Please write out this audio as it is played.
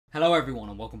Hello everyone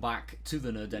and welcome back to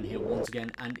the Nerd Den here once again,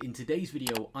 and in today's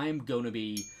video I am going to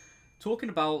be talking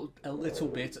about a little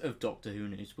bit of Doctor Who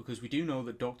news, because we do know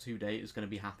that Doctor Who Day is going to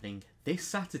be happening this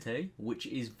Saturday, which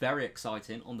is very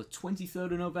exciting. On the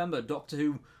 23rd of November, Doctor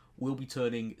Who will be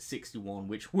turning 61,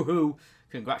 which, woohoo,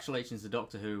 congratulations to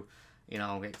Doctor Who. You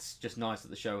know, it's just nice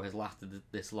that the show has lasted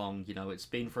this long. You know, it's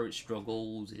been through its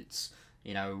struggles, it's,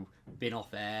 you know, been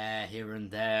off air here and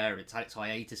there, it's had its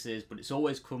hiatuses, but it's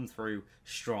always come through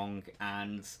strong.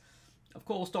 And of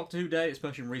course, Doctor Who Day,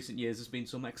 especially in recent years, has been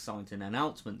some exciting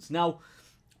announcements. Now,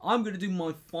 I'm going to do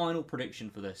my final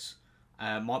prediction for this.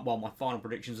 My final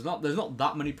predictions. There's not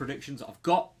that many predictions I've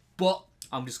got, but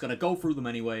I'm just going to go through them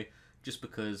anyway, just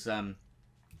because I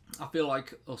feel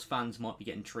like us fans might be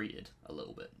getting treated a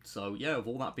little bit. So yeah, with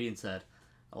all that being said,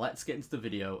 let's get into the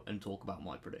video and talk about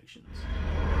my predictions.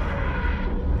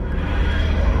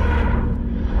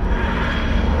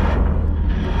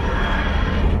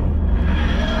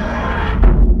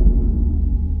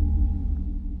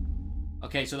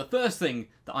 Okay, so the first thing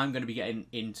that I'm going to be getting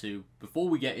into before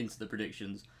we get into the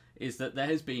predictions is that there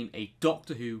has been a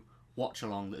Doctor Who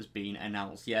watch-along that has been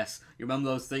announced. Yes, you remember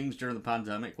those things during the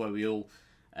pandemic where we all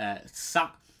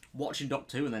sat watching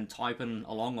Doctor Who and then typing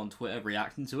along on Twitter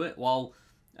reacting to it? Well,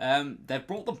 they've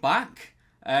brought them back,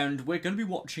 and we're going to be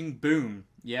watching Boom.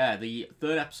 Yeah, the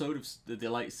third episode of the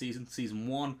latest season, Season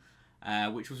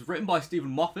 1, which was written by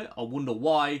Stephen Moffat. I wonder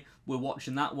why we're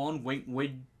watching that one. Wink,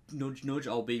 wink. Nudge, nudge,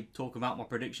 I'll be talking about my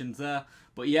predictions there.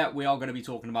 But yeah, we are going to be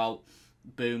talking about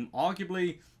Boom.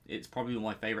 Arguably, it's probably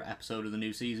my favourite episode of the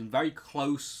new season. Very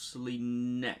closely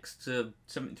next to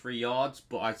 73 Yards,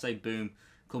 but I'd say Boom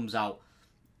comes out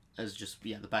as just,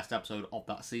 yeah, the best episode of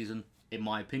that season, in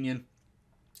my opinion.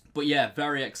 But yeah,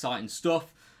 very exciting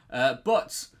stuff.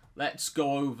 But let's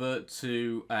go over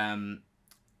to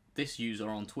this user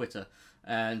on Twitter.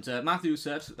 And Matthew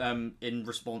said, in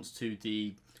response to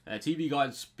the TV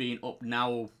guides being up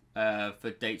now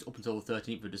for dates up until the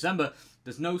 13th of December,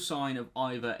 there's no sign of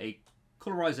either a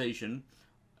colorization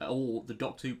or the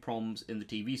Doctor Who proms in the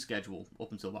TV schedule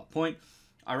up until that point.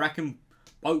 I reckon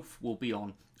both will be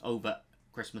on over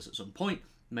Christmas at some point,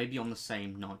 maybe on the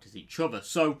same night as each other.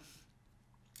 So,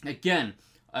 again,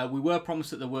 we were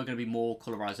promised that there were going to be more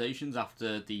colorizations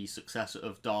after the success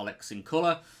of Daleks in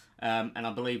colour. And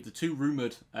I believe the two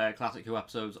rumoured Classic Who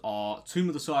episodes are Tomb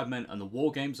of the Cybermen and The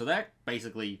War Game, so they're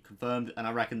basically confirmed, and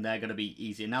I reckon they're going to be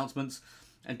easy announcements.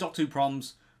 And Doctor Who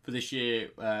Proms for this year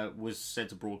was said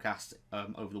to broadcast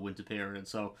over the winter period,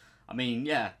 so, I mean,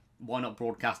 yeah, why not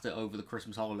broadcast it over the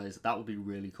Christmas holidays? That would be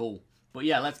really cool. But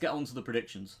yeah, let's get on to the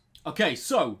predictions. Okay,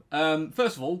 so,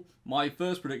 first of all, my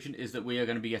first prediction is that we are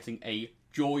going to be getting a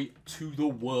Joy to the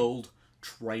World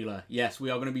trailer. Yes,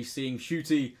 we are going to be seeing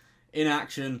Ncuti in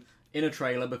action in a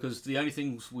trailer, because the only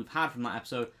things we've had from that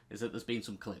episode is that there's been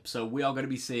some clips. So we are going to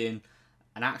be seeing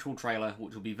an actual trailer,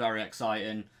 which will be very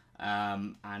exciting,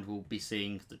 and we'll be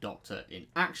seeing the Doctor in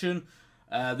action.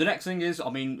 The next thing is, I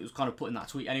mean, it was kind of put in that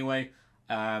tweet anyway,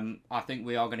 I think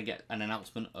we are going to get an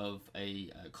announcement of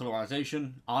a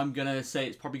colorization. I'm going to say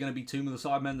it's probably going to be Tomb of the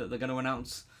Cybermen that they're going to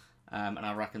announce, and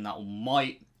I reckon that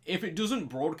might, if it doesn't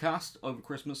broadcast over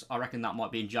Christmas, I reckon that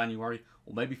might be in January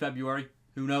or maybe February.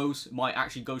 Who knows? It might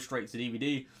actually go straight to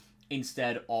DVD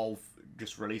instead of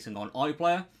just releasing on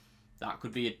iPlayer. That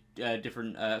could be a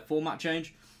different format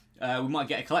change. We might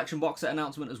get a collection box set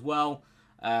announcement as well.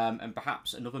 And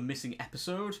perhaps another missing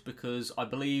episode, because I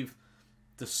believe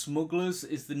The Smugglers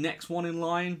is the next one in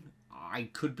line. I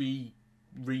could be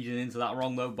reading into that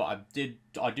wrong though, but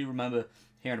I do remember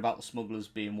hearing about The Smugglers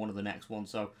being one of the next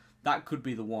ones. So that could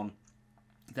be the one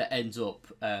that ends up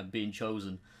being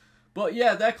chosen. But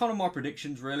yeah, they're kind of my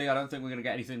predictions, really. I don't think we're going to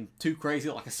get anything too crazy,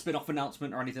 like a spin-off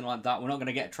announcement or anything like that. We're not going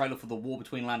to get a trailer for The War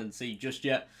Between Land and Sea just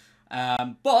yet.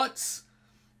 But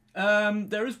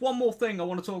there is one more thing I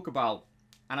want to talk about,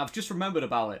 and I've just remembered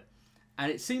about it.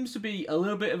 And it seems to be a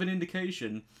little bit of an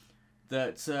indication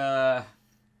that,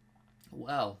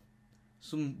 well,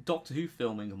 some Doctor Who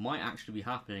filming might actually be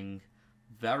happening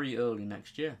very early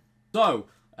next year. So,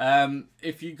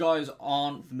 if you guys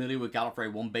aren't familiar with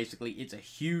Gallifrey 1, basically it's a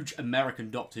huge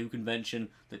American Doctor Who convention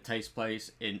that takes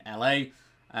place in LA,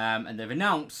 and they've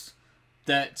announced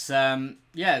that,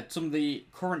 yeah, some of the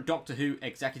current Doctor Who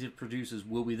executive producers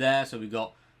will be there. So we've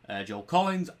got Joel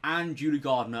Collins and Julie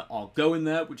Gardner are going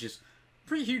there, which is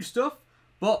pretty huge stuff.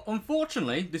 But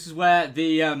unfortunately, this is where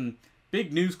the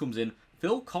big news comes in.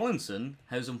 Phil Collinson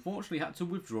has unfortunately had to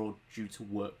withdraw due to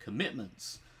work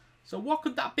commitments. So what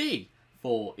could that be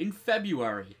for in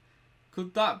February?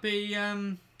 Could that be,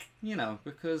 you know,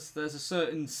 because there's a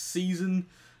certain season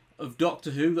of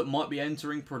Doctor Who that might be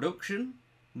entering production?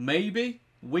 Maybe?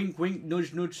 wink, wink,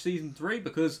 nudge, nudge season 3,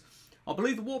 because I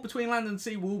believe the war between land and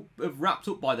sea will have wrapped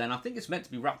up by then. I think it's meant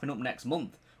to be wrapping up next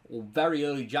month, or very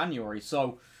early January,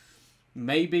 so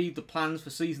maybe the plans for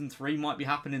season 3 might be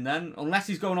happening then, unless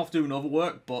he's going off doing other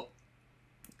work, but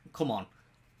come on.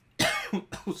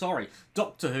 Oh, sorry.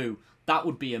 Doctor Who, that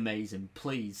would be amazing,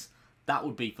 please. That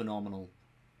would be phenomenal.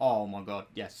 Oh my god,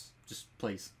 yes, just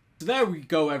please. So there we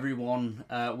go, everyone.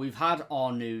 We've had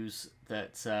our news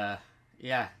that,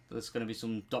 yeah, there's going to be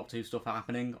some Doctor Who stuff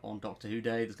happening on Doctor Who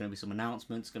Day. There's going to be some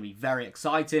announcements. It's going to be very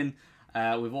exciting.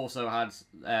 We've also had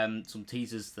some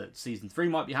teasers that season 3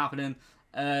 might be happening,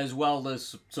 as well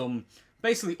as some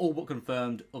basically all but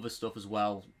confirmed other stuff as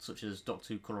well, such as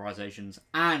Doctor Who colorizations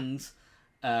and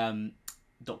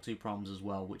Doctor Who proms as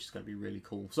well, which is going to be really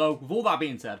cool. So with all that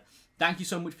being said, thank you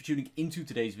so much for tuning into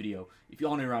today's video. If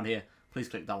you're new around here, please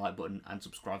click that like button and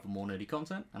subscribe for more nerdy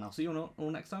content, and I'll see you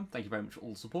all next time. Thank you very much for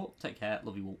all the support. Take care,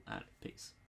 love you all, and peace.